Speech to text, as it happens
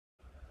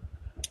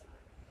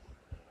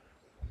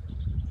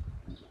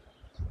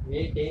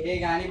ये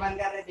गाड़ी बंद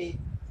कर रही थी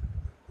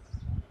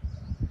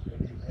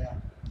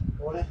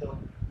बोले तो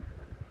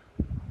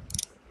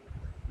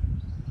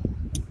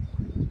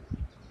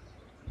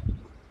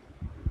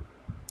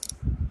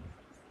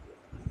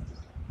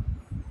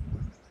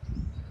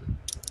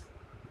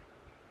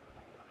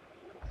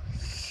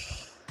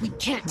We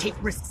can't take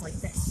risks like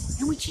this,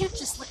 and we can't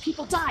just let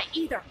people die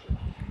either.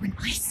 When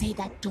I say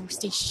that door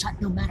stays shut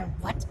no matter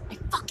what, I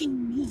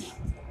fucking mean it.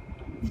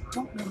 We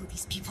don't know who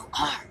these people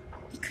are.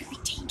 They could be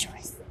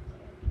dangerous.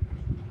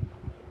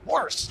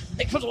 Worse,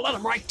 they could have let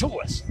them right to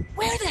us.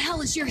 Where the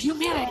hell is your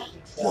humanity?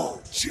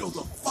 Whoa, chill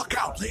the fuck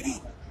out,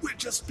 lady. We're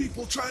just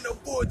people trying to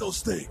avoid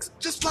those things,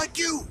 just like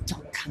you.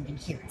 Don't come in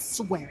here and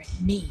swear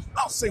at me.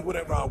 I'll say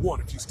whatever I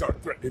want if you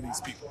start threatening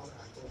these people.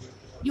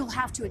 You'll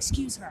have to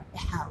excuse her. The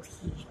hell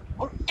he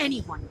or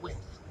anyone will.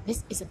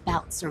 This is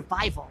about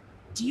survival.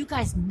 Do you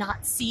guys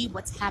not see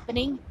what's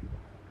happening?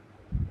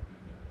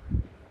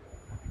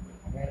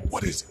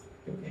 What is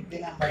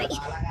it?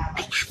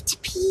 I have to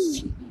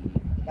pee.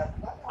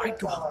 I'd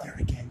go out there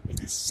again in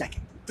a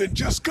second. Then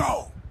just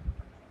go.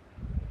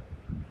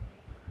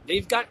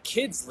 They've got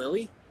kids,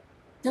 Lily.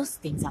 Those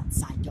things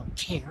outside don't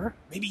care.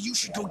 Maybe you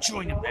should go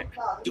join them then.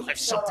 You'll have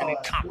something in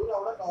common.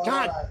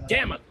 God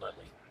damn it, Lily.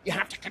 You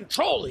have to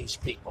control these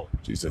people.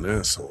 She's an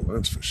asshole,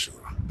 that's for sure.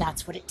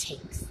 That's what it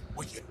takes.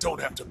 Well, you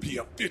don't have to be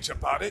a bitch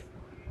about it.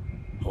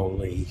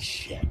 Holy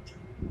shit.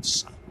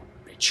 Son of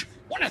a bitch.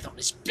 One of them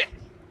is bitten.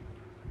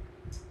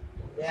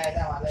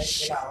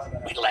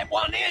 We let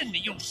one in,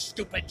 you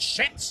stupid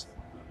shits.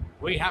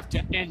 We have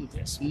to end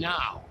this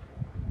now.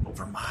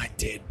 Over my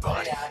dead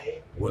body.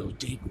 We'll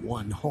dig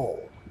one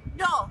hole.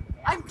 No,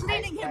 I'm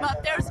cleaning him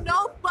up. There's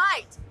no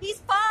bite. He's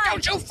fine.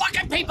 Don't you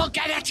fucking people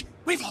get it?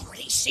 We've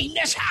already seen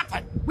this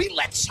happen. We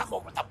let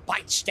someone with a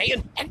bite stay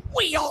in, and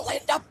we all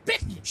end up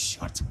bitten.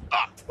 Shut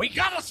up. We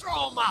gotta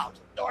throw him out,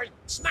 or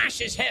smash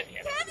his head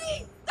in.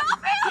 Kenny, stop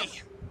him!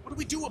 Hey, what do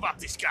we do about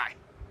this guy?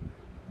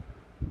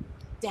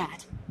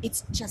 Dad,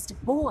 it's just a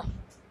boy.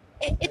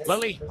 It's...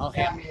 Lily, I'll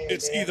have you.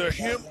 It's either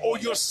him or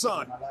your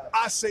son.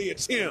 I say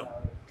it's him.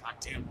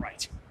 Goddamn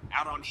right.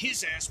 Out on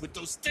his ass with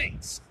those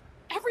things.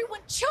 Everyone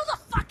chill the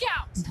fuck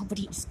out!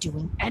 Nobody is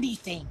doing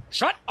anything.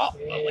 Shut up,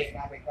 Lily.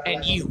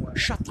 And you,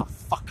 shut the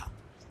fuck up.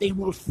 They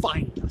will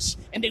find us,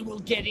 and they will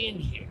get in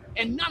here,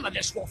 and none of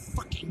this will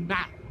fucking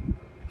matter.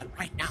 And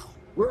right now,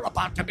 we're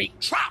about to be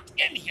trapped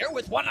in here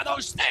with one of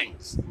those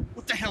things.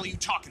 What the hell are you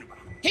talking about?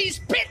 He's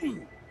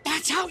bitten.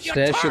 That's how you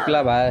श्रेय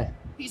शुक्ला भाई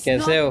He's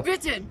कैसे हो? not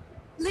bitten.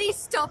 Please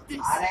stop this.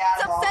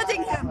 It's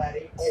upsetting him.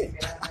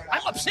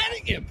 I'm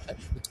upsetting him.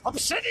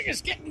 Upsetting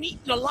is getting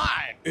eaten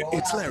alive.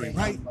 It's Larry,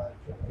 right?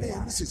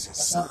 Man, this is his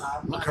son.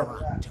 Look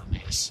around,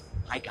 dumbass.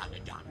 I got a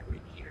Donner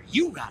in here.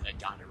 You got a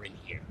Donner in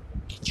here.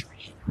 Get your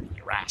head out of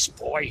your ass,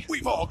 boy.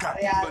 We've all got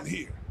people in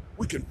here.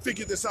 We can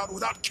figure this out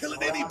without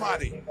killing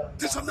anybody.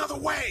 There's another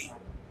way.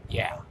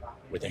 Yeah,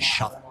 with a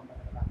shovel.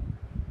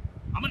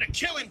 I'm gonna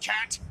kill him,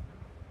 Cat.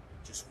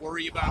 Just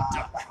worry about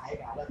Duck.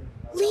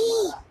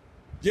 Lee,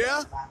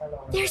 Yeah?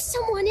 there's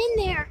someone in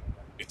there.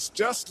 It's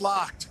just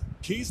locked.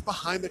 Key's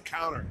behind the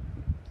counter.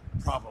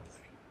 Probably.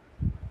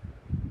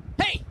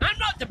 Hey, I'm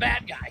not the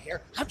bad guy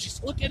here. I'm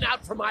just looking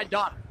out for my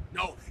daughter.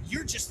 No,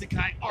 you're just the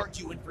guy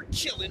arguing for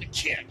killing a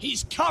kid.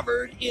 He's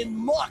covered in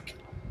muck.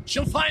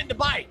 She'll find the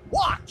bite.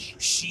 Watch.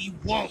 She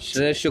won't.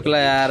 श्रेय शुक्ला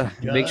यार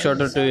big shot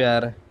to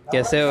यार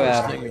कैसे हो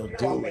यार Thing he'll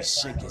do is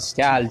sink his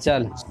क्या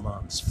हालचाल his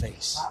mom's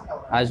face.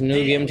 आज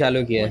new game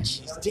चालू किया When है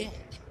she's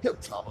dead, he'll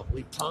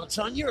probably pounce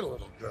on your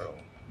little girl.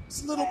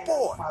 It's a little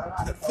boy.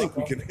 I think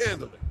we can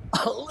handle it.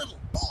 A little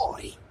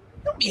boy?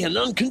 Don't be an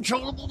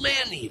uncontrollable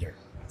man-eater.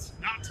 It's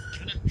not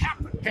gonna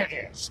happen. It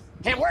is.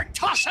 And we're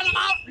tossing him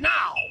out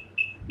now.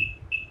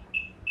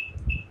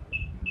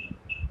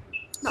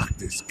 Knock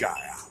this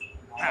guy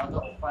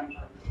out.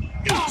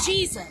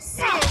 Jesus!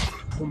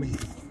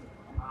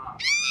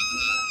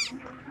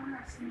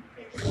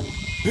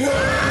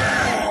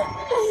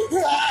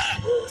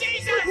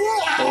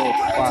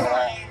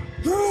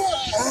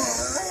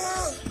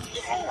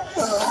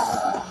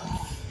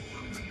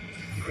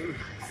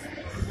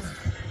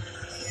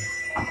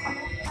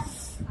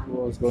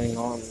 What's going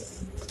on?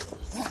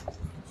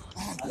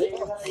 Get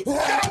away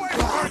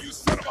from her, you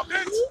son of a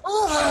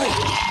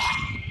bitch!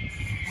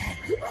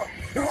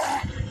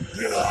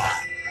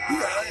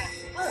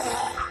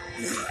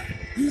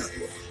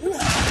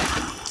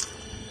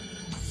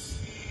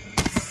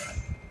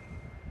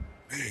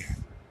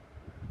 Man,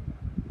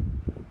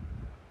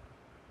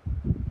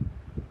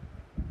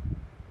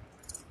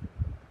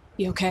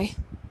 You okay?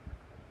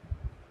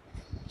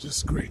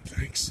 just great,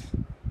 thanks.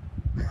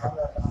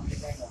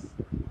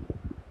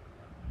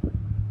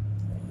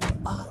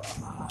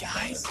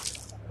 Guys,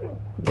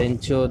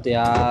 टेंचोत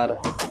यार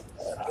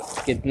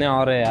कितने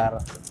और है यार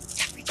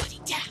Everybody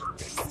down.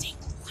 Stay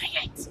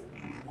quiet.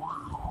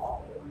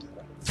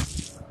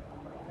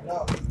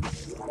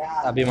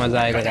 अभी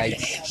मजा आएगा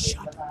guys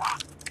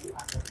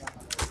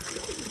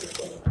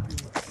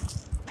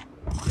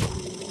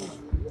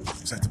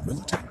Is that the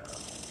military?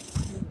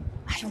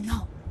 I don't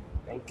know.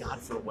 Thank God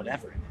for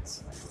whatever it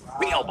is.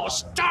 We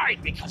almost died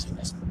because of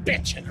this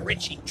bitch and her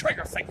itchy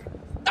trigger finger.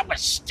 That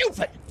was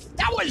stupid.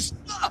 That was.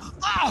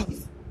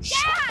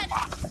 Dad!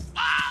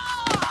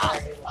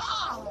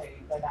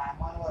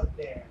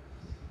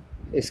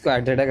 इसको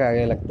heart attack आ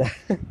गया लगता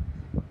है.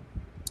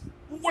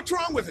 What's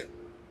wrong with it?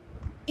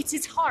 It's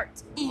his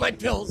heart. My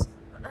pills.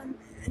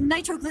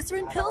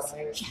 Nitroglycerin pills?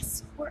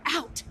 Yes, we're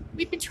out.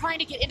 We've been trying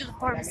to get into the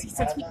pharmacy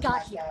since we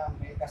got here.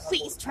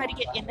 Please try to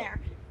get in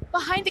there.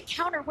 Behind the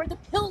counter where the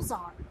pills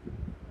are.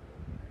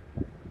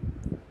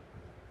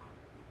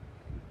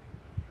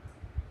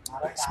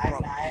 There's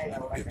probably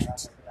no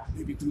entrance.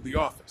 Maybe through the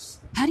office.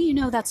 How do you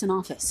know that's an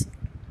office?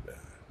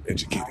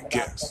 Educated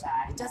guess.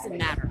 It doesn't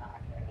matter.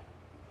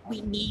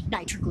 We need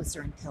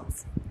nitroglycerin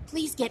pills.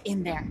 Please get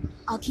in there.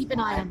 I'll keep an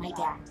eye on my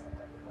dad.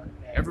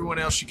 Everyone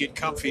else should get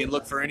comfy and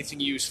look for anything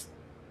useful.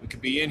 We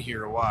could be in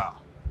here a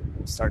while.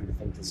 I'm starting to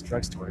think this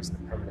drugstore is the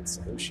permanent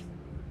solution.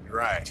 You're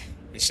right.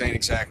 This ain't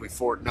exactly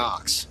Fort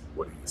Knox.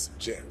 What do you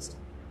suggest?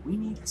 We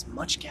need as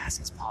much gas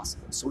as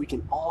possible so we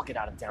can all get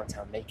out of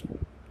downtown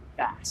Macon.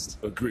 Fast.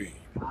 Agreed.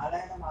 And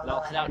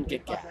I'll head out and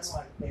get gas.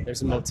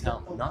 There's a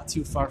motel not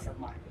too far from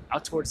here,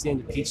 out towards the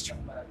end of Peachtree.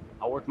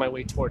 I'll work my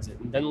way towards it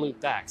and then loop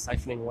back,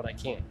 siphoning what I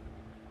can.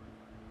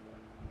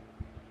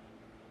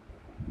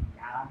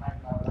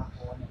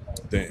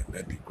 Damn,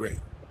 that'd be great.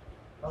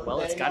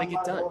 Well, it's gotta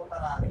get done.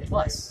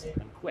 Plus,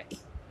 I'm quick,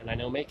 and I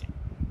know Macon.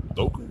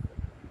 Local?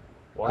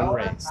 Born and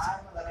raised.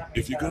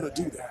 If you're gonna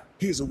do that,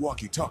 here's a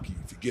walkie-talkie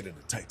if you get in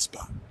a tight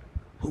spot.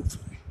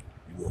 Hopefully,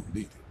 you won't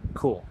need it.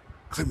 Cool.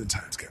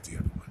 Clementine's got the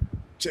other one.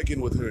 Check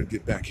in with her and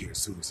get back here as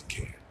soon as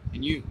you can.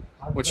 And you,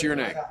 what's your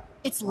name?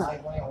 It's Lee.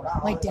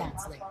 My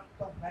dad's Lee.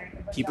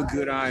 Keep a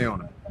good eye on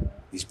them.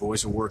 These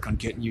boys will work on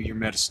getting you your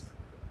medicine.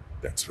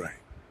 That's right.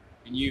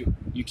 And you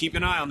keep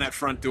an eye on that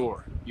front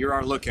door. You're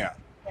our lookout.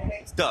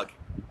 It's Doug.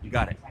 You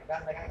got it.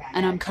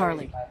 And I'm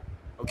Carly.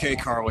 Okay,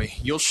 Carly.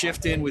 You'll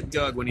shift in with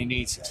Doug when he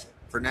needs it.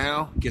 For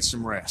now, get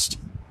some rest.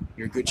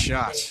 You're a good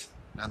shot.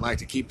 And I'd like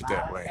to keep it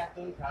that way.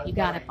 You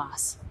got it,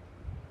 boss.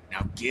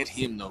 Now get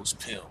him those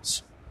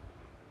pills.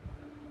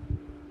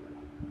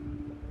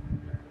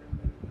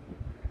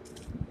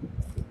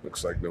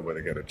 Looks like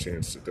nobody got a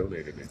chance to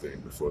donate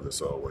anything before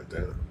this all went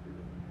down.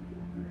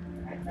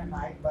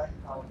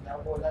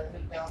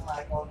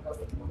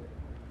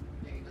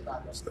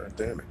 It's not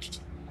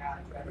damaged.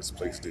 This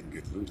place didn't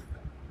get looted.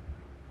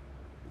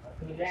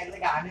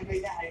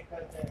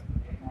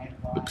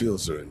 The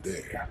pills are in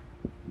there.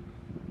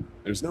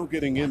 There's no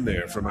getting in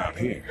there from out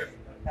here.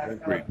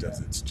 That grate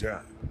does its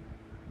job.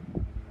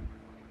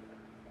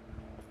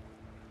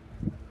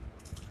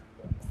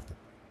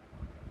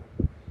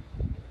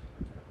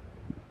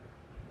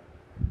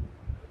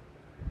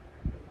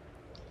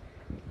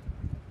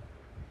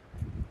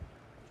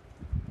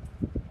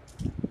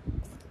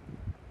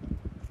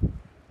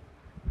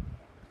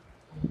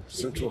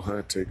 Central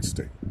High Tech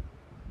State.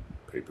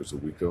 Paper's a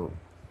week old.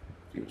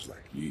 Feels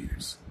like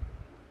years.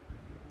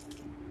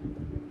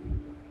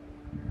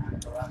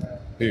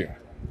 Here,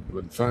 I've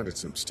been finding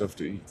some stuff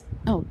to eat.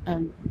 Oh,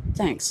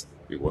 thanks.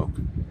 You're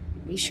welcome.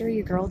 Are you sure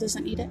your girl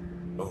doesn't need it?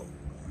 Oh.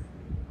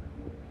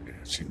 Yeah,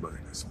 she might,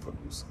 I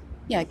suppose.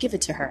 Yeah, give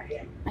it to her.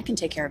 I can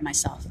take care of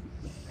myself.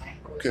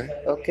 Okay.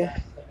 Okay.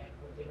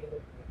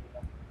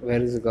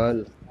 Where is the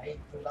girl?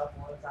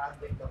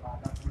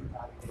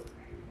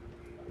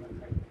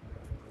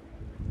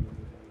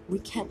 We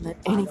can't let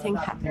anything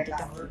happen to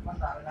Doug.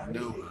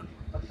 No.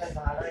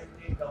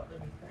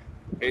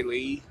 Hey,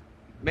 Lee.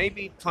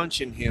 Maybe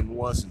punching him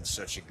wasn't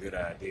such a good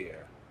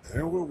idea.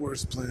 There were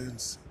worse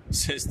plans.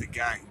 Says the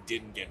guy who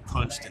didn't get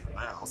punched in the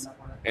mouth.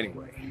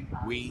 Anyway,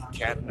 we,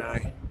 Kat and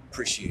I,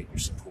 appreciate your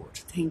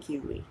support. Thank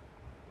you, Lee.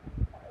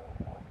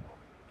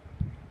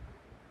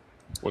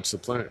 What's the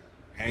plan?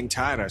 Hang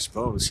tight, I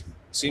suppose.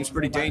 Seems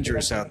pretty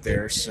dangerous out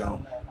there,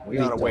 so we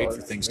ought to wait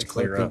for things to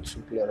clear up.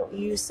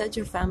 You said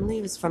your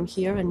family was from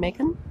here in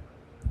Macon?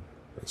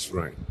 That's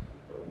right.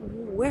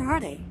 Where are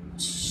they?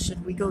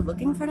 Should we go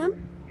looking for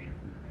them?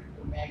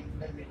 I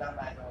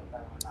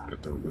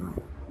don't know.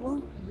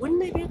 Well, wouldn't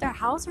they be at their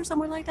house or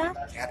somewhere like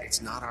that? Kat,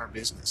 it's not our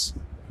business.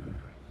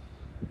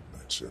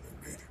 Not sure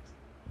they made it.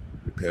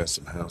 We passed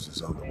some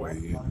houses on the way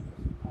in.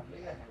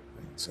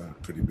 Things are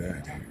pretty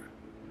bad here.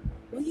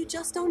 Well, you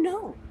just don't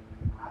know.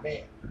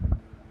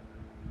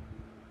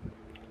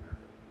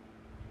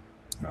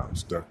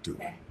 How's Duck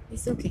doing?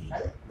 It's okay.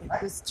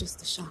 It was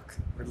just a shock.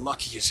 We're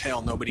lucky as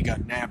hell nobody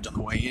got nabbed on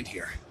the way in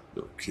here.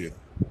 No kidding.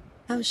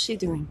 How's she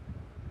doing?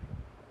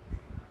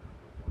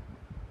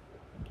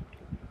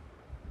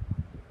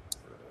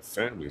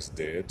 Family's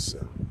dead,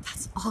 so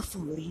That's awful,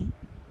 Lee.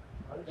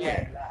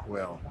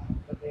 Well,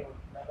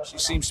 she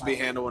seems to be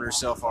handling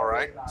herself all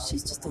right.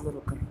 She's just a little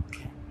girl,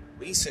 Ken.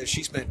 Lee says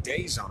she spent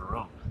days on her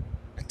own.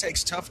 That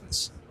takes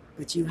toughness.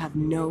 But you have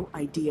no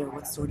idea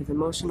what sort of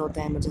emotional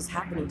damage is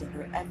happening to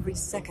her every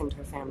second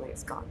her family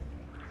is gone.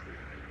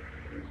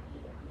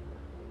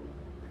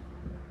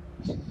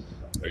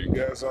 are you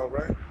guys all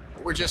right?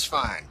 We're just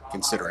fine,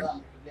 considering.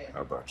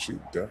 How about you,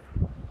 Duck?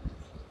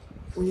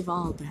 We've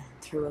all been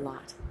through a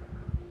lot.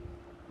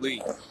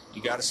 Lee,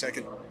 you got a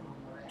second?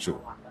 Sure.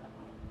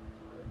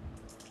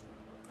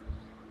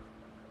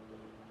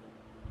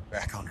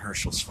 Back on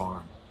Herschel's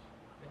farm.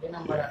 Jadi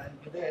nambaran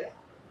gitu ya.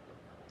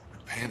 I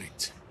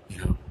panicked, you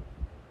know.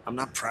 I'm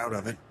not proud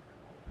of it,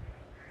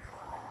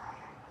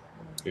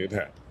 It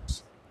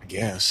happens. I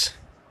guess.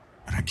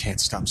 But I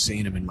can't stop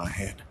seeing him in my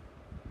head.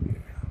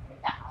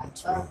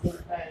 That's rough.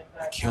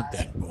 I killed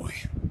that boy.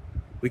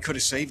 We could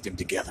have saved him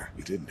together.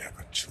 You didn't have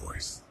a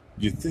choice.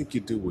 You think you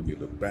do when you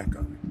look back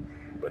on it,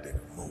 but in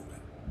a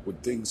moment, when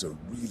things are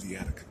really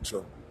out of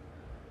control,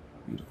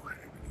 you don't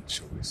have any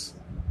choice.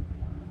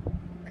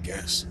 I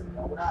guess.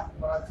 Udah,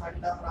 kalau saya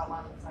tidak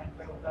peramal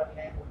sampai udah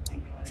ini.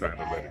 Trying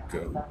to let it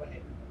go.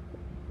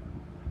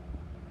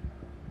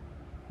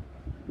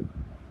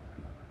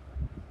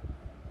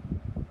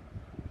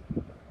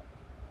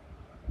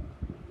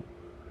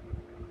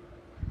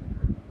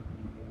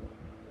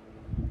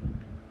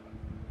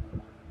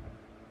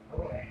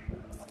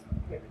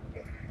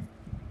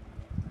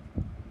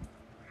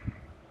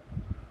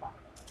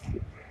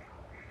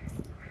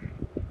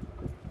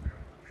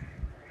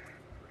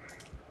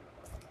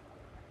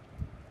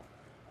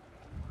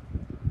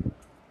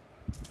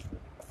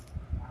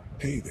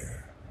 Hey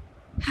there.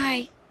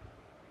 Hi.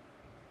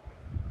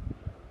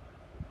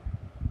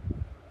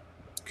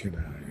 Can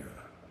I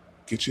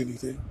get you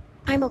anything?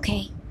 I'm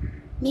okay.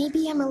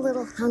 Maybe I'm a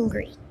little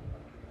hungry.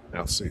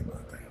 I'll see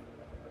about that.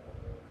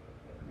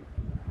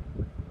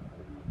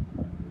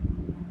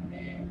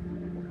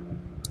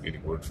 Any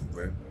word from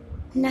Glenn?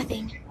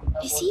 Nothing.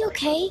 Is he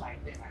okay?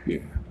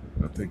 Yeah,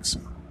 I think so.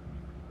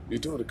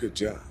 You're doing a good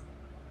job.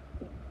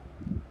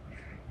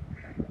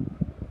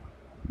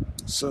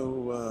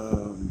 So,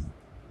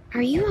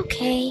 Are you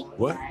okay?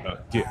 what?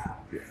 Yeah,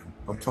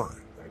 I'm fine.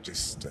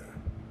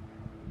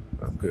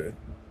 I'm good.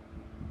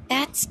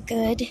 That's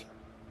good.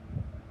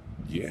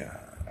 Yeah,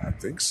 I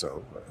think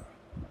so.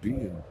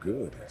 Being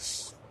good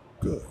is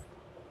good,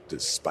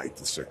 despite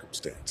the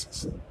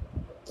circumstances.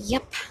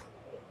 Yep.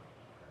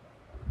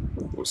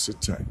 Well, sit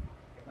tight.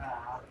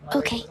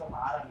 Okay.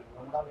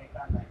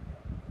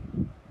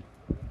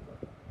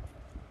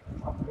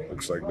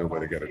 Looks like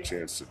nobody got a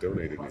chance to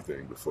donate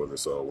anything before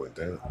this all went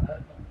down.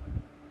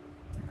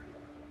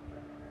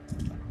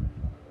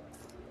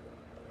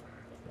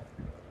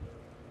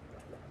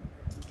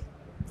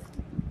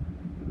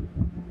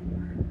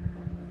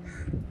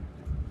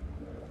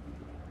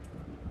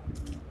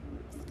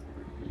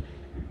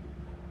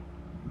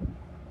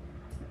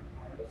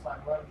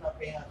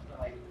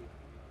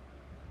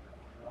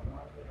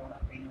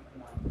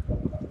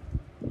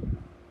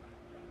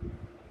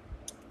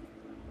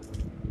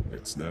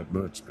 It's not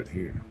much, but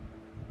here.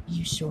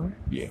 You sure?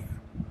 Yeah.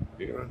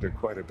 You're under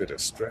quite a bit of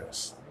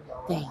stress.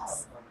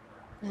 Thanks.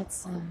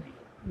 That's,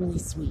 really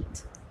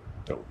sweet.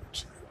 Don't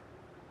mention it.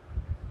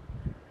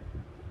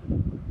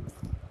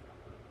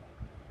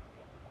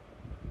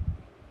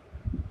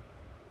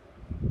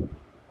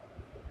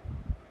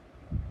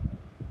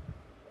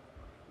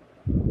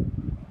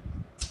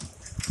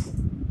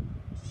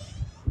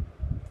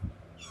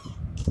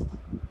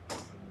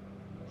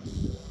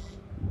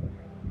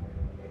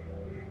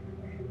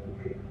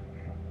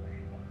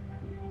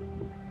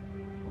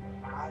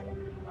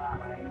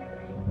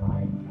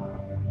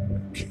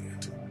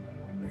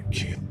 I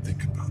can't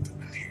think about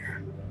them in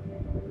here.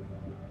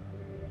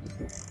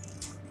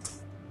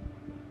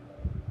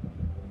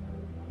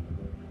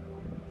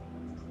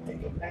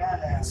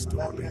 This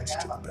door leads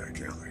to the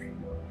back alley.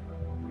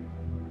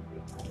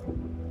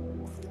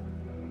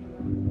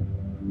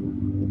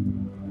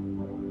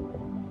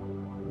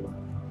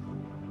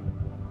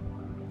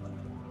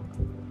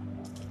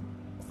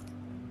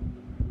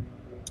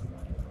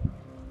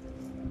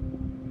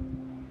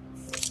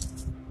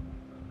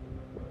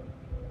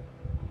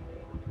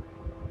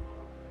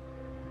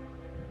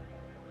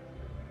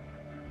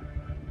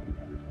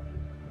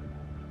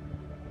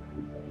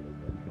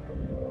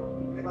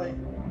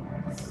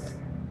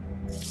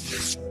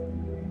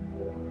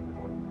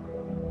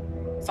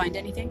 Find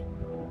anything?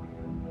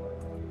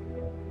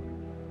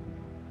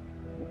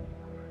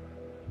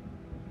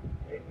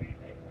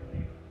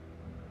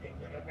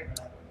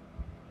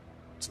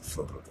 It's a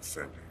photo of the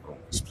family who own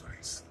this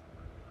place.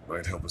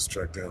 Might help us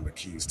track down the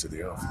keys to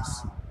the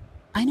office.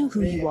 I know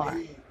who you are.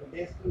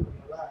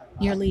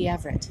 You're Lee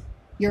Everett.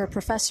 You're a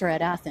professor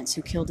at Athens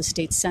who killed a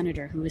state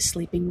senator who was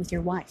sleeping with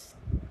your wife.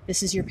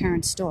 This is your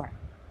parents' store.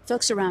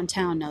 Folks around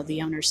town know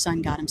the owner's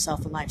son got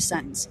himself a life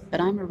sentence,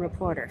 but I'm a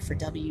reporter for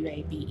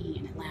WABE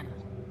in Atlanta.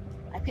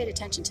 I paid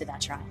attention to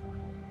that trial.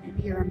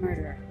 Maybe you're a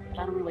murderer, but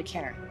I don't really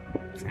care.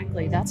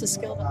 Frankly, that's a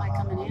skill that might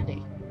come in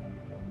handy.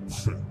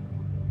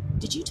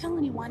 Did you tell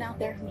anyone out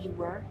there who you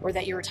were, or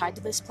that you were tied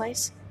to this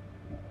place?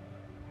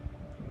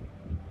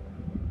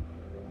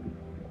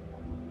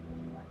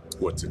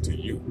 What's it to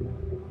you?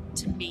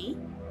 To me?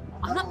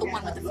 I'm not the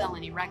one with the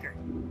felony record.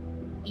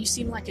 You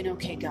seem like an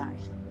okay guy,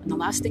 and the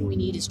last thing we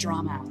need is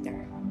drama out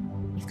there.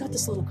 You've got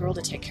this little girl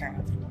to take care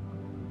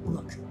of.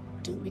 Look,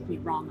 don't make me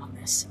wrong on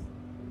this.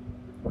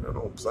 I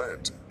don't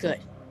plan to. Good,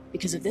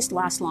 because if this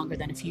lasts longer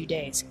than a few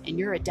days, and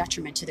you're a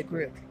detriment to the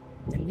group,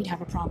 then we'd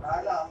have a problem.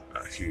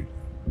 I hear you.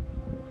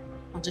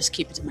 I'll just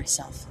keep it to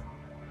myself.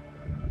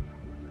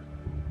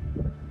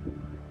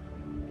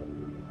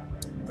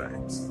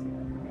 Thanks.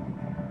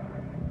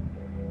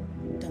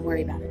 Don't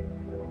worry about it.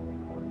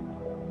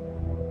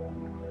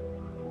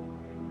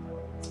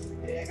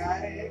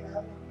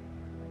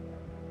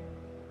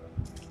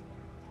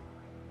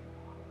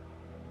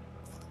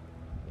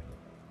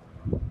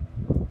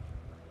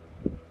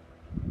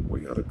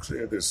 We ought to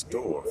clear this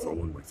door for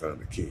when we find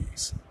the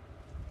keys.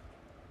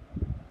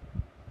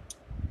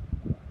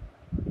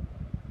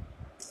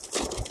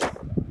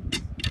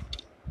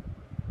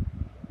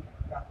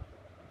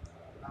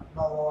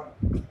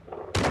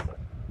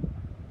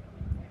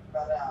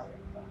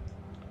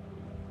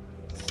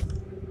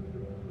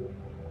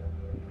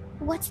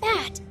 What's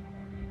that?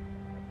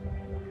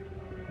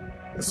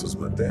 This was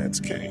my dad's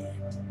cane.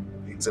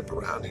 He'd zip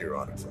around here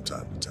on it from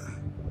time to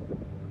time.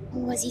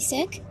 Was he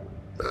sick?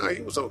 Nah,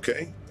 he was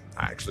okay.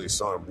 I actually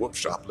saw him whoop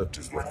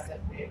shoplifters with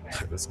it.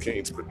 This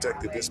cane's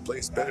protected this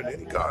place better than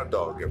any guard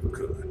dog ever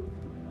could.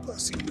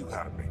 Plus, he knew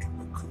how to make it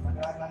look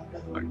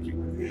cool. Like you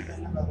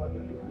did.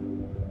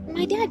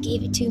 My dad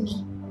gave it to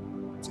me.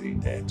 See,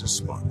 Dad just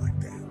smart like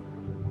that.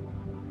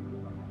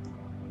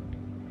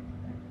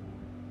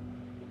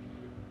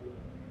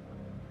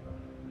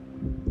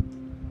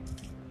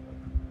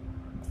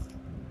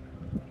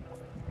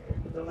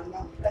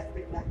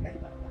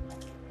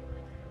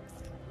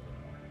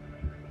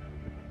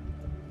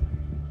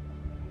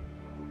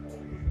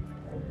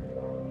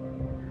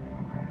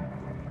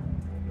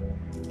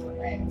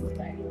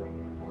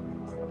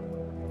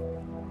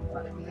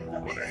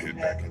 Want to head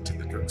back into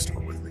the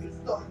drugstore with me?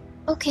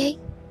 Okay.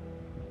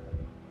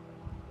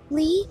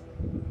 Lee,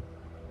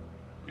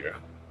 Yeah.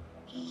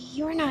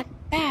 you're not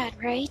bad,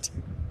 right?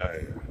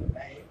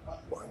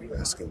 Why are you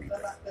asking me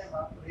that?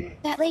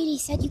 That lady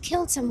said you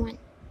killed someone.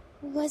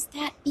 Was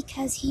that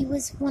because he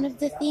was one of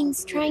the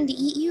things trying to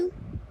eat you?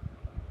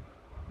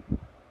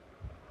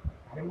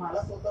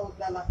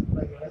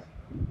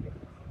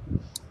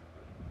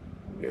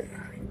 Yeah,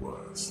 he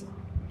was.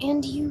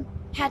 And you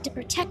had to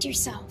protect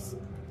yourself.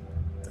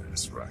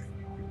 That's right.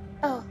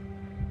 Oh,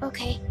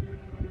 okay.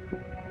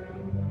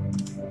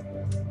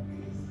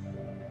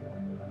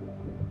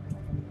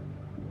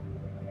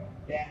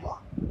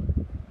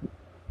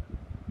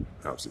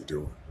 How's he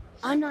doing?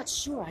 I'm not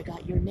sure I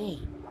got your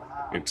name.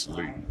 It's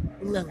Lee.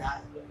 Lily.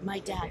 My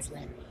dad's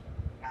Larry.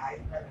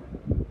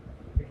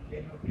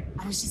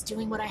 I was just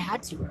doing what I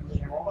had to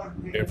earlier.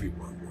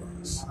 Everyone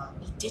was.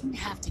 You didn't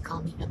have to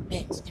call me a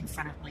bitch in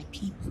front of my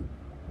people.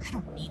 I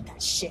don't need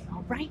that shit,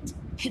 alright?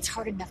 It's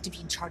hard enough to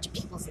be in charge of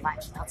people's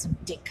lives without some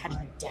dick cutting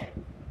you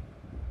down.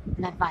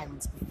 And that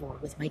violence before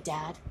with my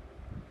dad,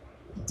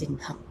 it didn't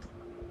help.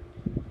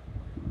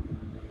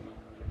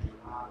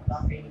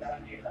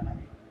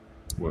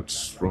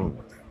 What's wrong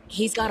with him?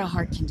 He's got a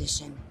heart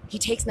condition. He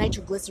takes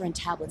nitroglycerin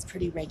tablets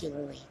pretty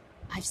regularly.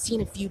 I've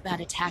seen a few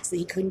bad attacks that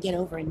he couldn't get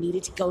over and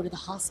needed to go to the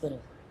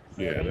hospital.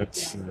 Yeah,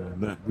 that's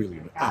not really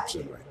an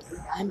option right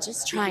there. I'm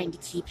just trying to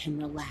keep him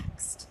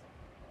relaxed.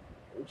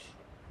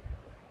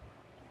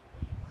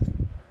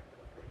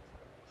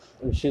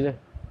 Ushire.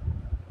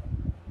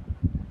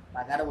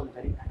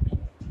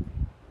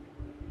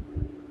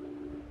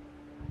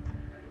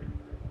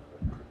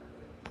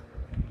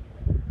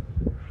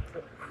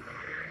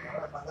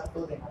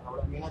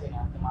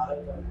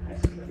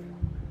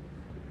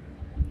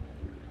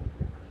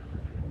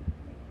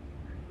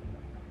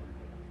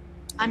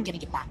 I'm gonna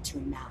get back to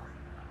him now.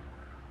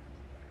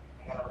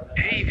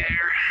 Hey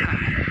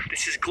there,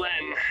 this is Glenn,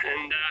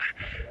 and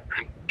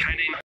I'm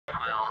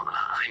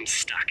I'm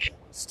stuck.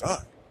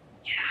 Stuck?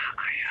 Yeah,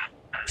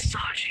 I saw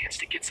a chance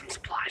to get some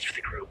supplies for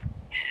the group,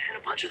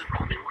 and a bunch of the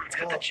Roman ones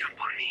got the jump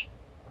on me.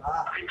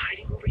 I'm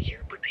hiding over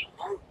here, but they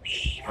won't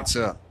leave. What's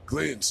up?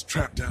 Glenn's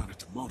trapped down at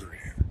the motor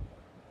inn.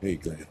 Hey,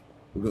 Glenn.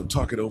 We're gonna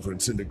talk it over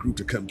and send a group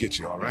to come get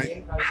you, all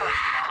right?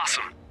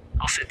 Awesome.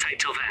 I'll sit tight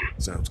till then.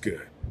 Sounds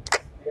good.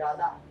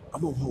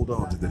 I'm gonna hold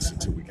on to this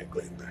until we get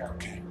Glenn back,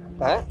 okay?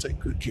 Huh? I'll take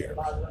good care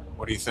of him.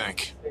 What do you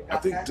think? I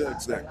think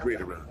Doug's not great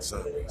around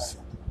zombies.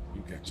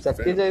 You got your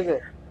Sakti family.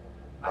 jaide.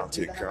 I'll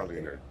take Carly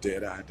and her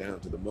dead eye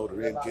down to the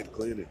motor inn, get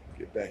Glenn, and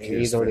get back here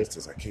He's as already- fast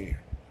as I can.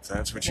 If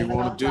that's what you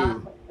want to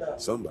do.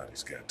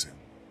 Somebody's got to.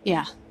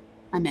 Yeah,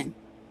 I'm in.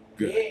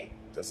 Good.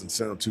 Doesn't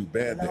sound too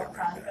bad there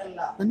right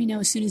now. Let me know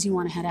as soon as you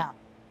want to head out.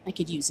 I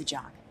could use a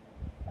jog.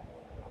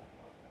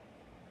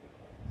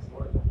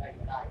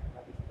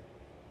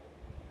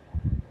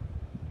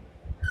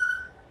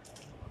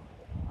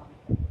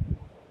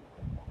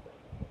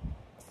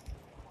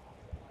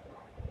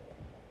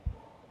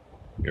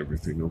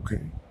 Everything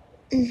okay?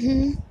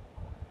 Mm-hmm.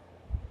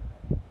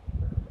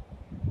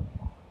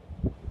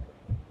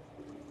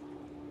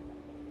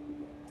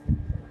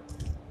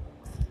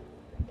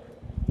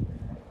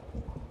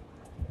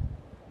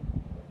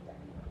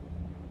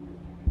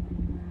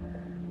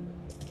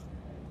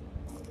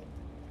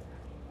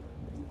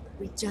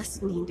 We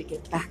just need to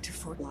get back to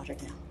Fort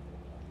Lauderdale.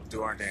 We'll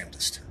do our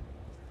damnedest.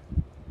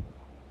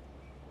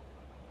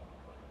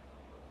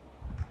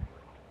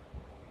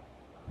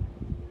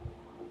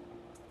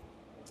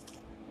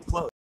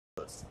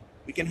 closed.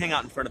 We can hang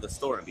out in front of the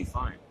store and be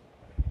fine.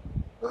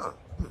 Oh.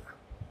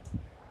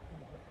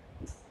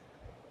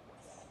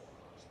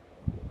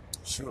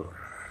 Sure.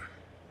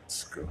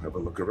 Let's go have a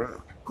look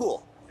around.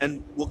 Cool.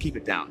 And we'll keep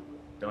it down.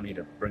 Don't need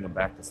to bring them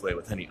back this way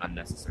with any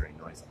unnecessary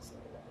noises.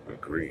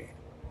 Agreed.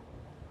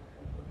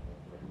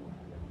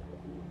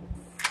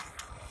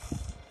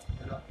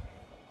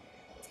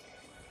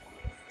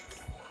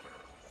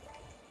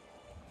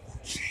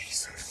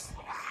 Jesus.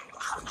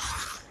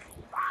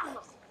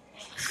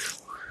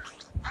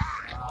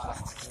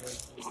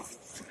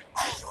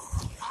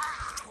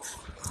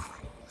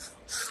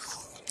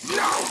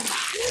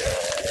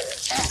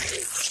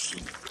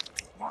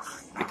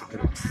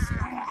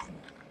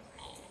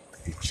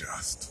 He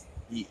just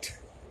eat.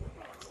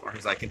 As far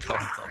as I can tell,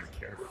 that's all they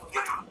care about.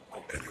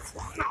 And if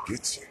one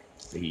gets you,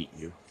 They eat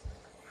you.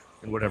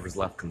 And whatever's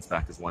left comes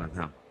back as one of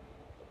them.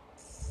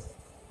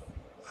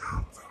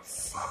 how the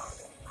fuck?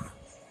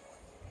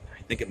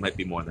 I think it might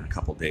be more than a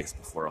couple days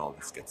before all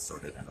this gets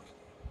sorted out.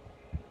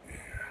 Yeah,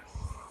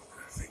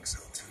 I think so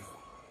too.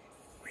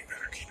 We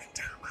better keep it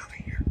down out of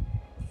here.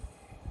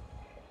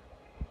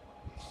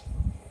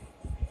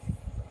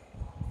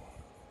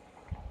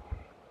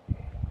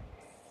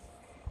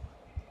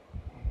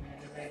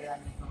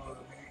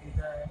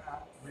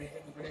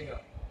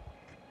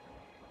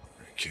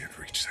 I can't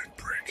reach that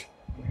brick.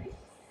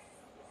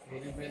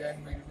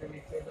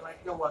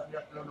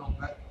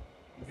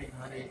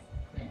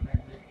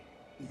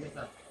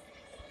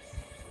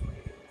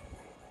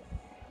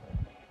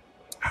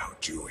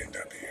 How'd you end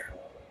up here?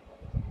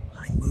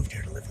 I moved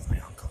here to live with my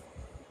uncle.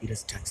 He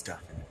does tech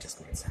stuff, and it just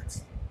made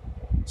sense.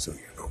 So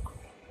you're local.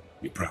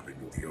 You probably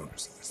knew the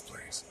owners of this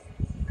place.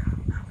 No,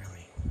 not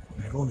really.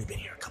 I've only been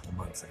here a couple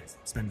months, and I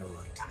spend a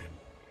lot of time.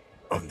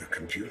 On the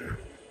computer?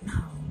 No,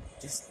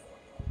 just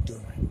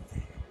doing my own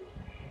thing.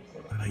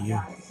 What about you?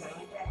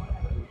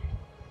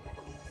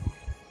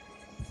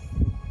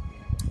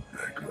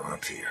 I grew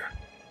up here.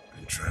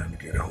 Been trying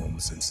to get home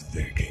since the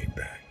day I came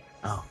back.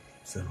 Oh,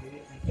 so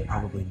you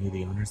probably knew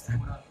the owners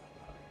then?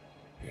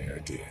 Yeah, I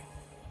did.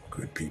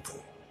 Good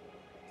people.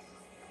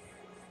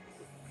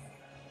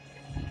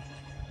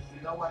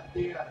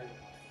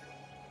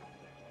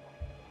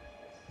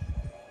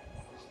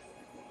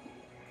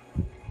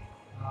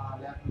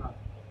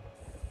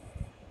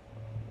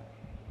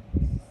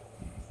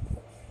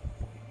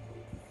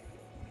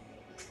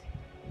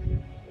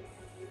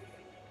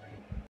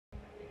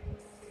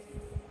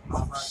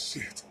 Oh,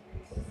 shit.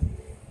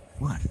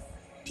 What?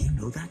 Do you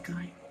know that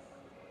guy?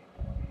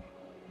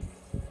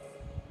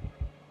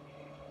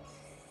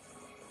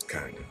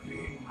 Kind of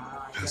me.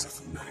 Has a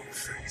familiar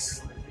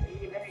face.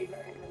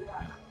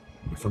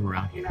 You're from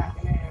around here.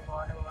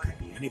 Could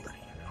be anybody,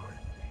 you know.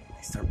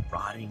 They start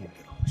rotting and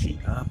get all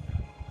cheap up.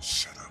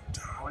 Shut up,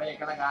 dog.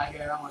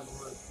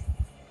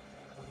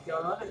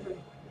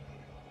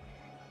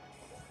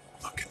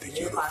 Look at the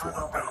uniform,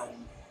 though.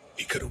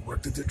 He could have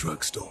worked at the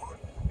drugstore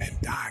and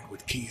died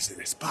with keys in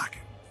his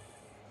pocket.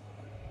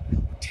 It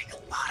would take a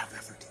lot of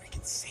effort to make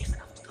it safe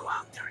enough to go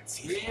out there and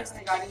see if he has the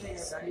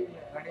keys.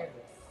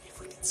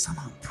 If we could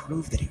somehow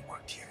prove that he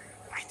worked here,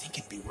 I think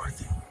it'd be worth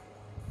it.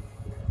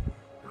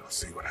 I'll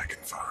see what I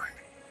can find.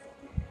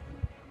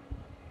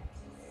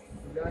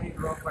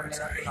 There's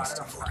a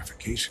hasty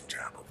fortification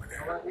job over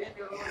there.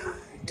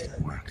 It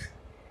didn't work.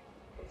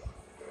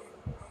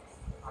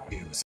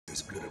 It was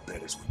as good a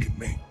bet as we could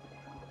make.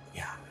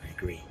 Yeah, I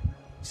agree.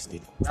 Just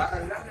need to get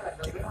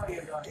it out there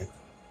and get them.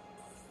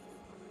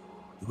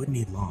 You wouldn't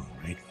need long,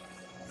 right?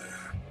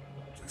 Nah,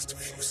 just a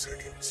few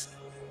seconds.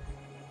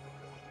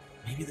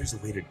 Maybe there's a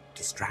way to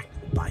distract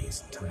them and buy you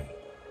some time.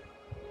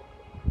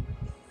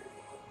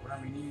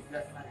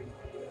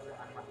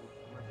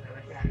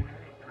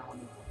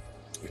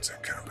 It's a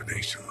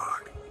combination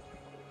lock.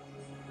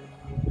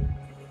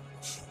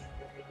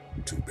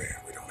 Too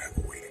bad we don't have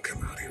a way to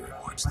come out here and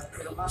watch the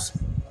news.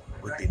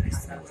 Would be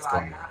nice to know what's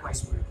going on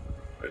elsewhere.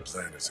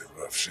 Atlanta's in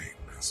rough shape,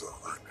 that's all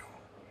I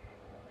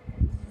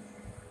know.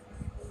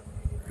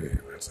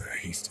 Yeah, that's a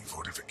hasty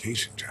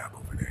fortification job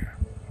over there.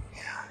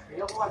 Yeah.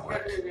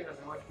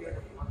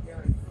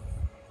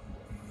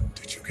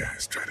 Did you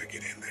guys try to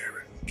get in there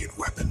and get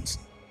weapons?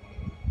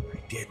 I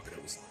did, but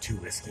it was too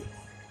risky.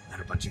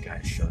 Then a bunch of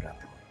guys showed up.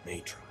 They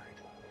tried.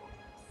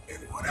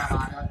 And what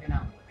happened?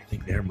 I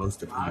think they're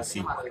most of who you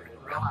see wandering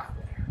around out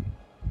there.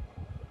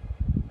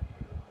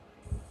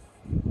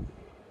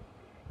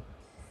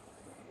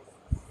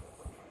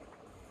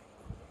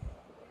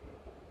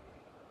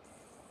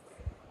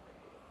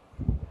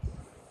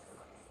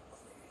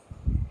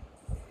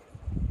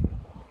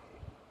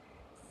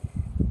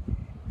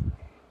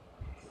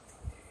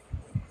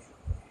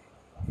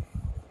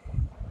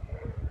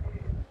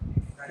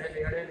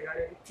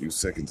 A few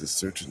seconds of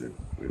searching and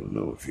we'll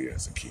know if he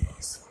has the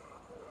keys.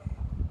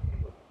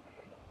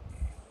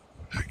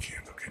 I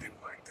can't look at him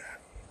like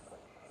that.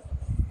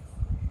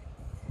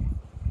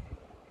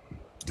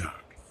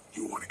 Doc,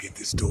 you want to get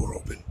this door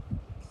open?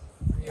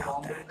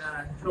 Doubt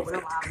that. We've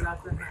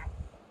got the gun.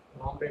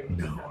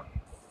 No.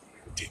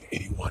 Did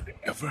anyone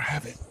ever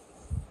have it?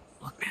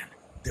 Look, man,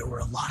 There were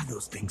a lot of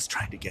those things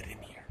trying to get in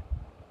here.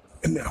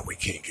 And now we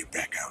can't get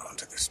back out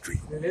onto the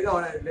street.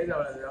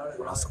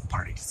 We're also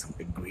party to some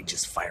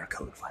egregious fire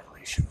code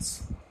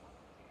violations.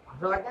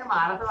 I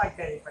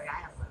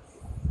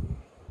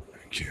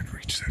can't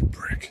reach that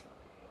brick.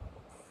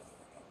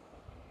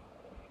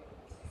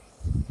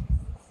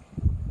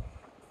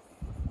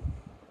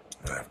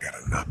 I've got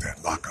to knock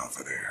that lock off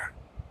of there.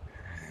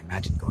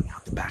 Imagine going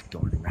out the back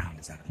door and around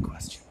is out of the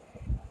question.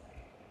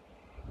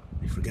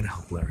 If we're gonna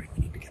help Larry,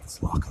 we need to get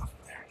this lock off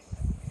of there.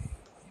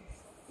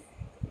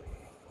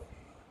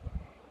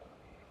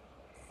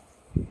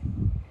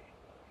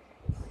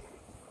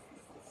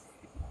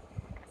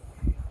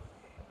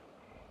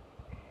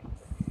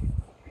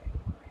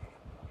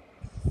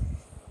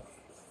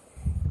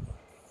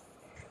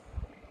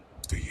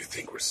 Do you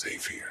think we're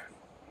safe here?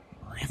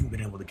 Well, I haven't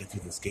been able to get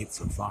through this gate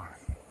so far.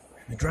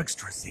 The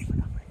drugstore's safe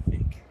enough, I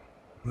think.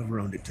 Whoever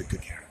owned it took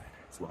good care of it.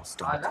 It's well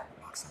stocked.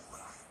 Locks up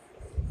well.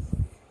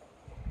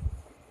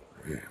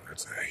 Yeah,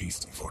 that's a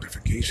hasty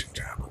fortification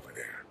job over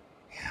there.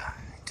 Yeah,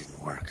 it didn't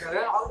work.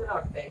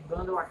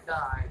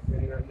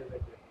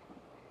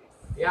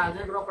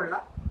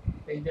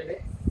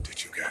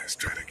 Did you guys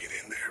try to get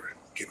in there and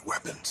get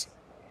weapons?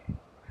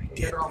 I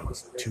did, but it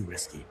was too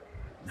risky.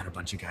 And then a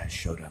bunch of guys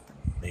showed up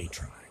and they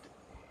tried.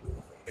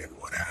 And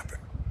what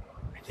happened?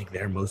 I think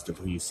they're most of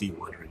who you see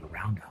wandering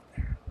around out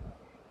there.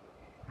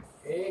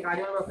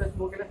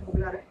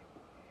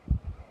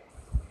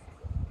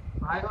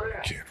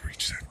 Can't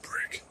reach that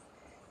brick.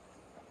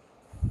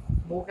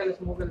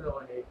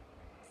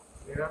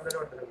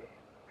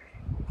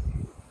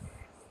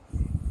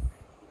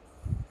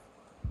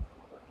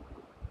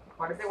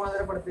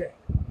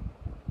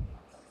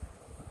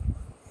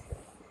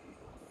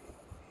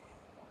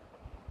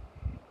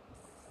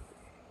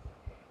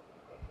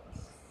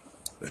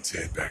 Let's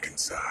head back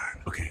inside.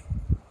 Okay.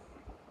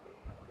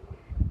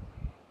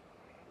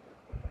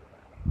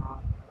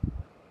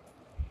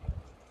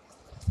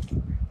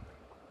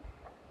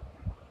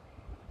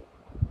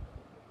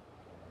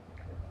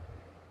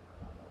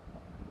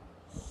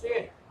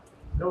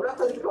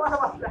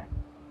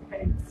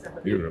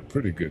 You're a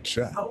pretty good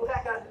shot.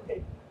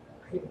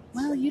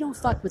 Well, you don't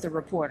fuck with a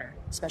reporter,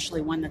 especially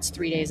one that's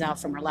 3 days out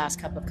from her last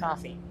cup of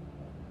coffee.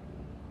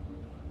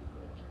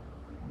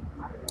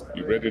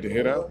 You ready to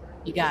head out?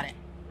 You got it.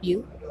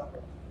 You?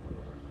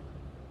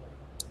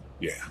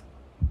 Yeah.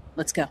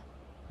 Let's go.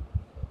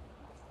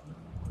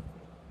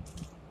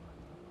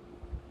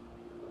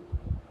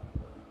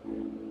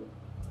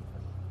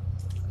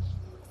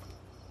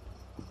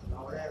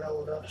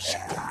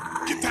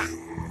 Get down.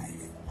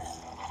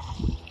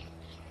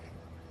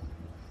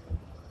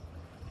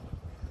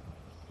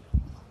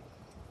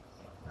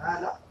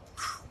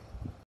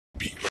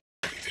 Be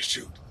ready to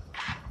shoot.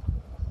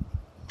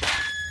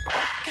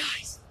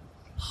 Guys!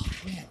 Oh,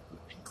 man.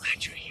 I'm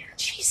glad you're here.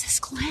 Jesus,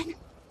 Glenn.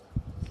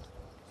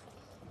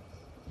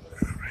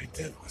 All right,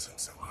 that wasn't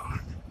so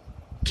hard.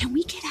 Can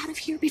we get out of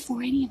here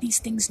before any of these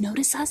things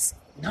notice us?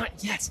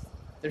 Not yet.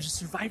 There's a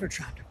survivor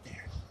trapped up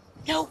there.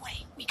 No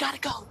way. We gotta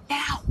go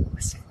now.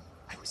 Listen,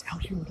 I was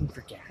out here looking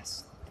for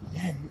gas, and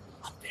then,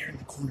 up there in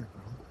the corner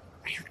room,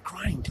 I heard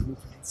crying coming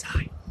from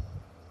inside.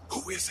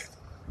 Who is it?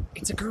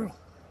 It's a girl.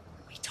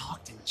 We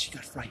talked and she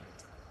got frightened.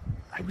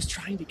 I was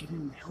trying to get in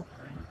and help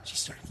her, and she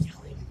started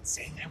yelling and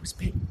saying I was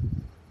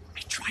bitten. I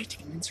tried to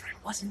convince her I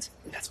wasn't,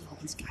 and that's when all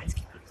these guys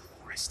came out of the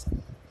forest.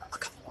 A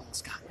couple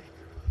almost got me.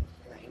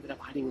 And I ended up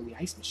hiding in the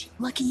ice machine.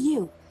 Lucky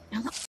you.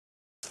 Now look.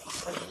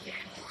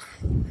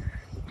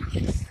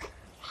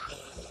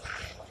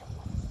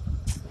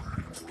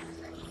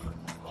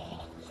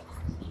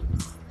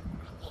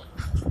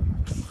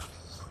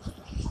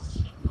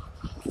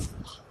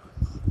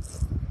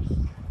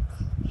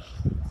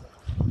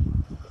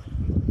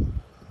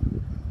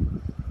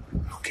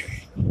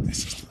 Okay,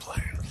 this is the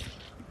plan.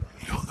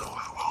 We don't know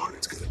how hard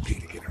it's gonna be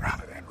to get her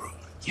out of that room.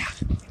 Yeah,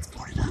 it's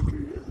boarded up.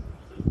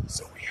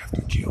 So we have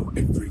to kill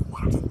every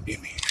one of them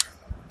in here.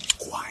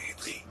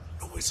 Quietly.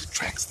 Noise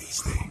attracts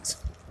these things.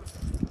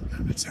 Now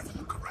let's have a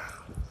look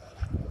around.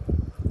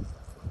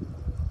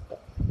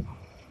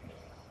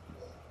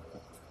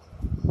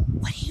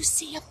 What do you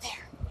see up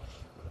there?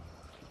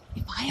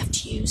 If I have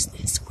to use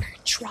this, we're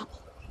in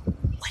trouble.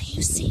 What do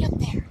you see up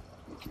there?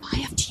 If I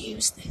have to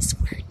use this,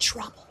 we're in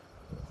trouble.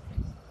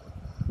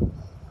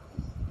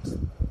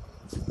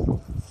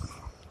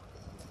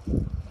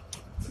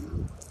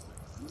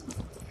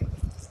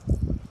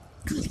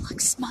 Good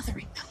luck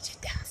smothering them to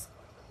death.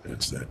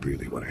 That's not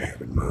really what I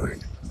have in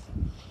mind.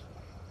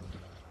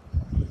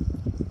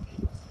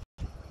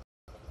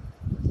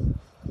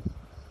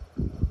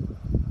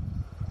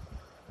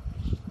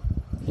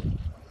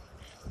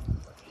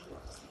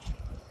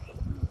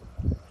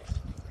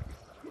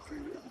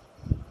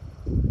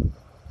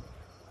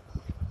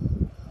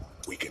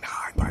 We can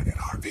hide by that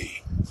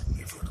RV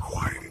if we're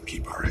quiet and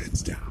keep our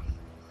heads down.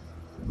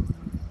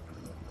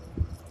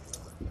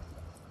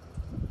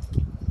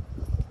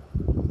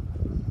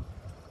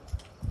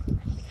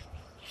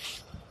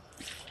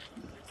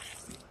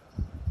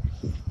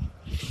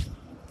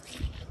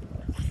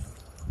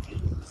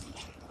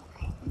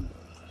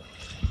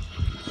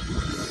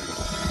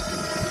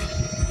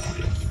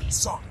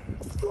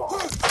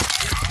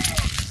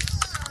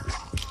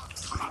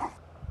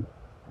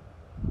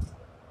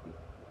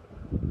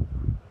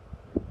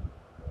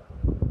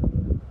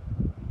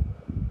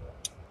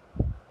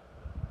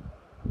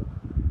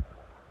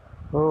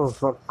 Oh,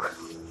 fuck.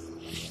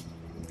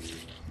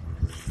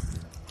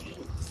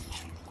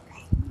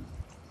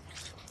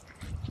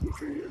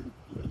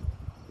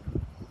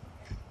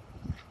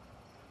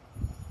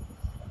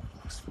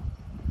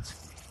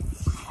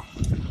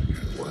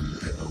 One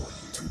pillow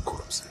and two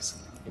corpses.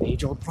 An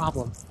age-old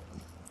problem.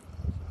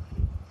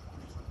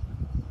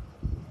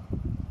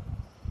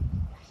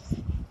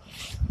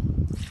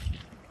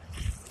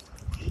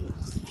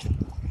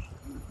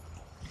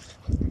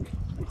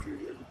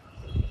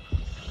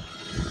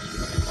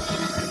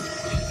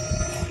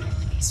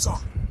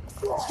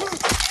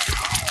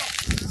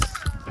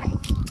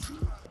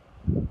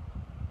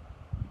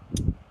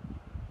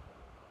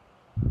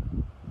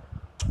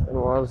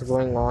 What's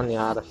going on,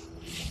 यार?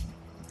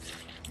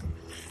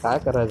 काय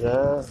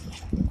करायचं?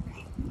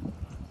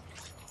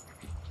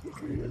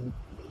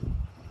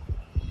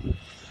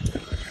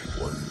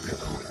 One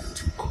pillow and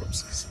two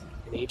corpses.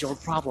 An age-old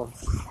problem.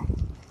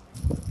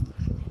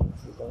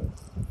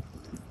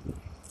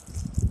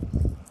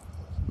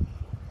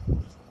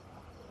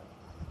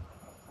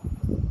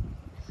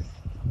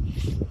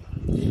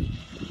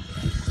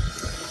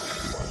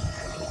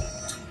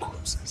 Two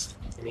corpses.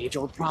 An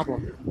age-old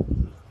problem.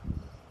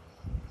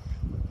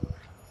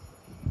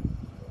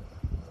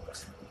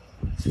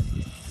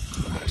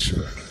 I'm not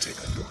sure I can take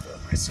them both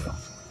out myself,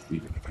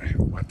 even if I have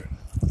a weapon.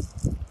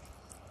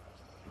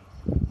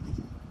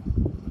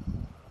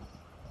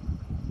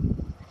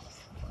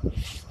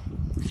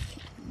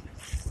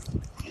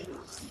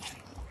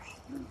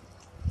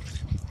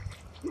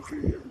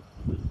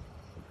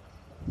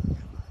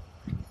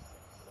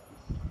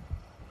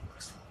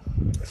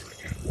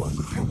 One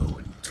pillow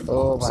and two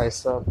ओ भाई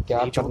corpses. साहब क्या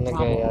करने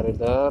गए यार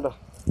इधर?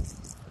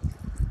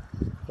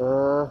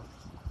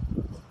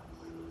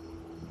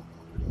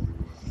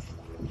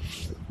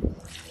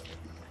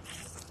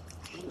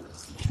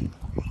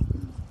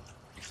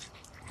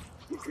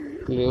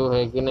 Clue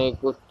है कि नहीं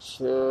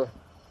कुछ?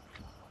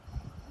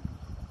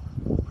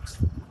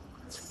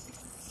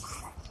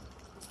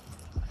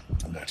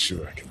 I'm not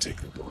sure I can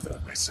take them both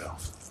out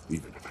myself,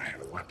 even if I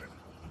had a weapon.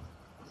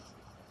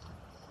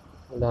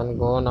 Then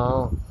go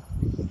now.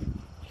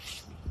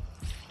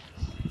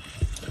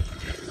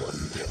 One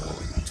pillow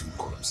and two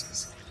corpses.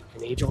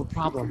 An age-old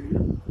problem.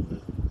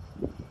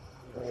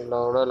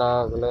 दौड़े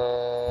लागले.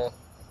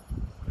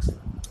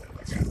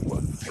 I got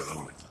one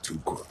pillow and two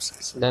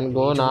corpses. Then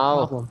go Age-old now.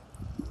 problem.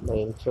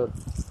 Main shot.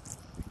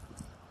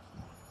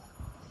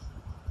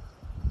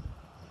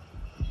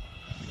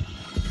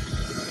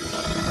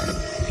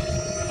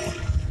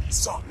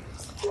 Son.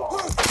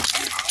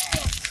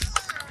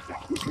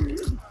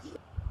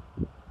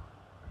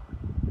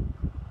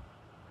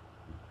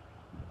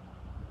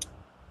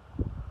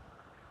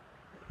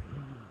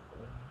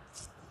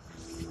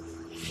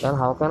 Then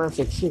how can I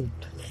fix it?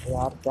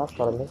 यार क्या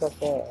करने का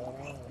क्या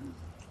है?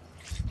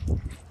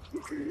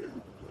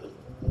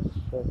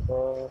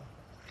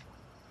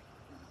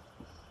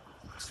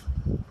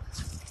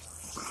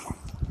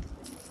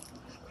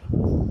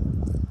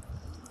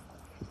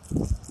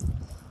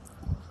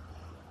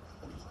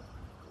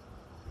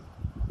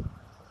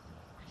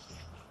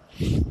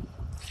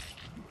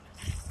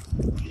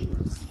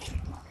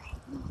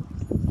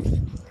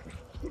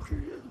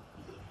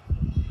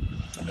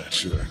 I'm not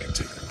sure I can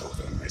take them both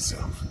out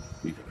myself,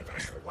 even if I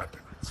had a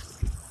weapon.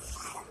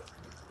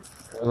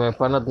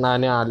 वेपनच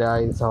नाही आले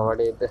आई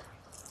सवाडी इथे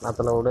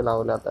आता एवढे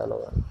लावले आता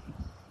लोकांनी.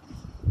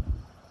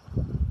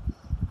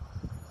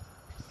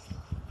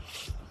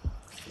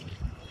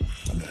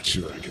 I'm not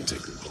sure I can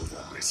take them both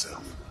out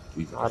myself,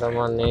 even if I अरे had a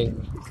मग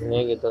weapon.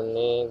 निघ इथं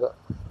निघ.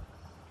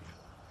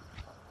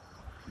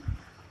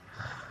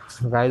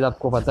 गाइस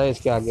आपको पता है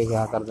इसके आगे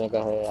क्या करने का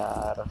है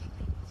यार?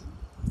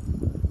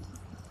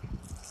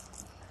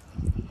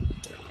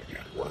 I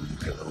got one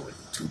pillow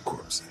and two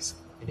corpses.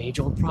 An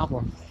age-old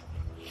problem.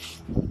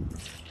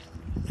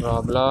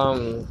 Problem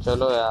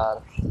चलो यार.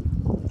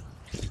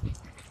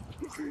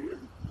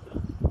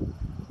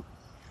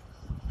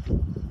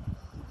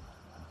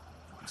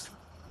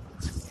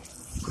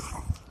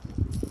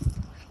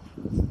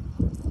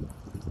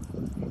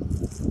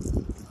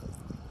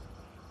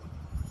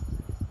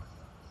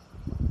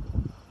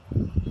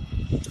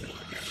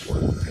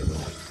 One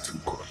pillow and two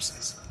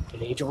corpses.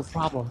 An age-old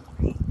problem.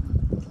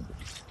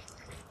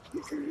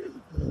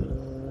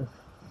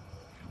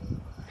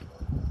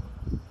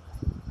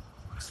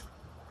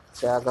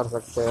 क्या कर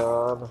सकते हैं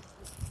और?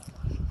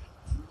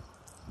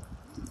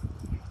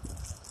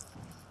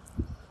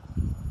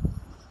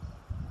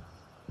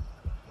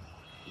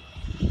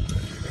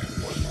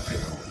 One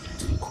pillow and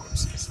two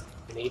corpses.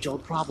 An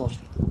age-old problem.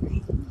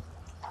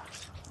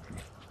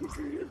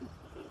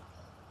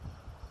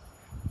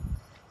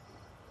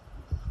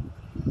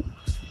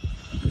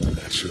 I'm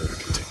not sure I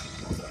can take them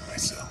both out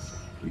myself,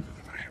 even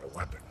if I had a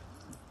weapon.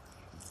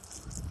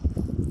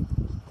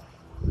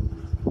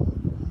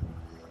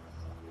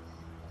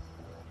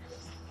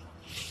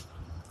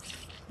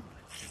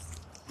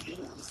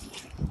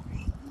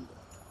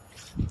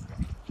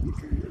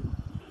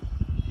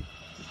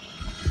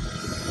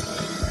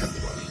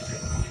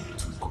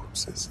 Two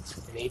corpses.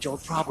 An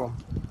age-old problem.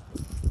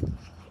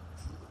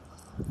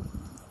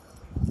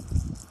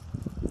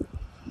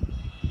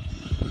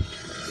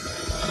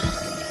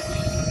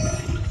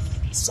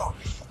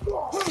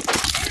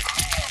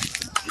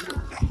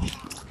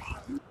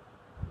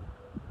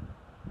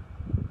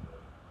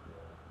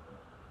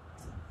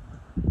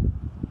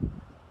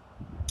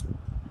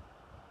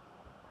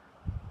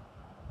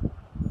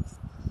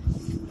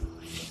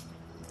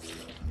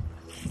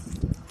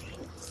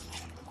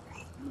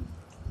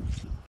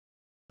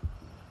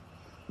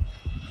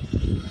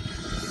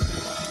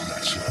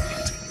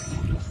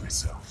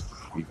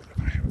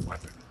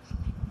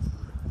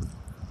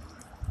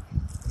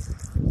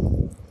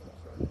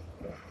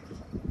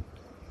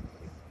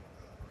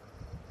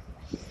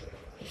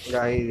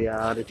 Guys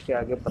यार इसके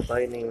आगे पता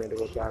ही नहीं मेरे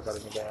को क्या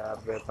करने का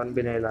यार, वेपन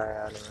भी नहीं लाया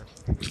यार मैं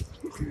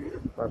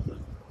बस।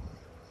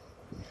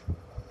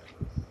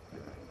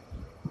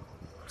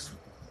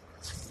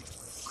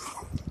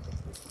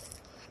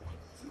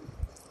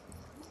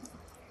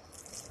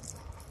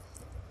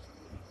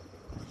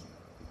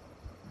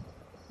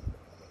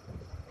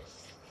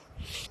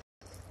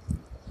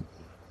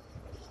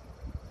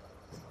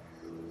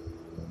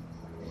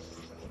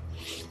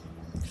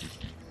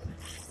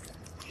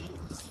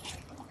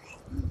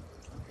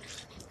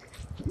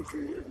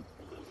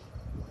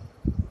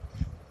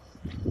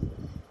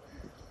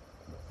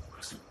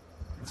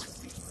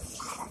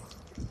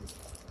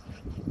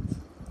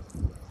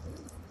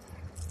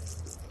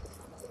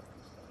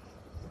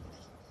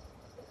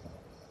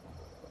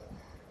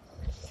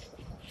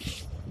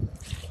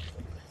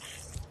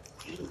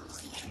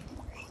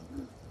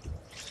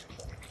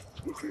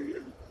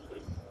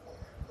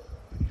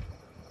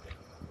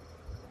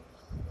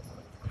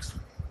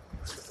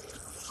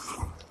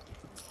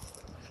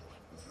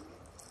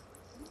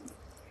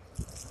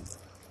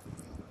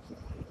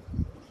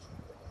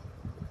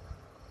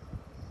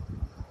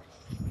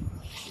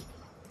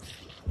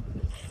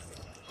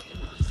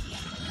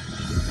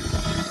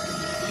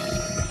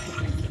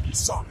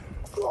 Saw me.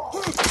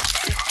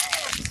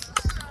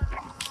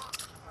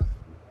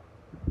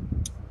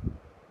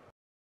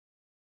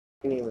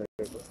 नहीं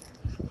मेरे को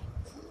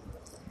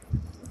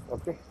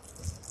ओके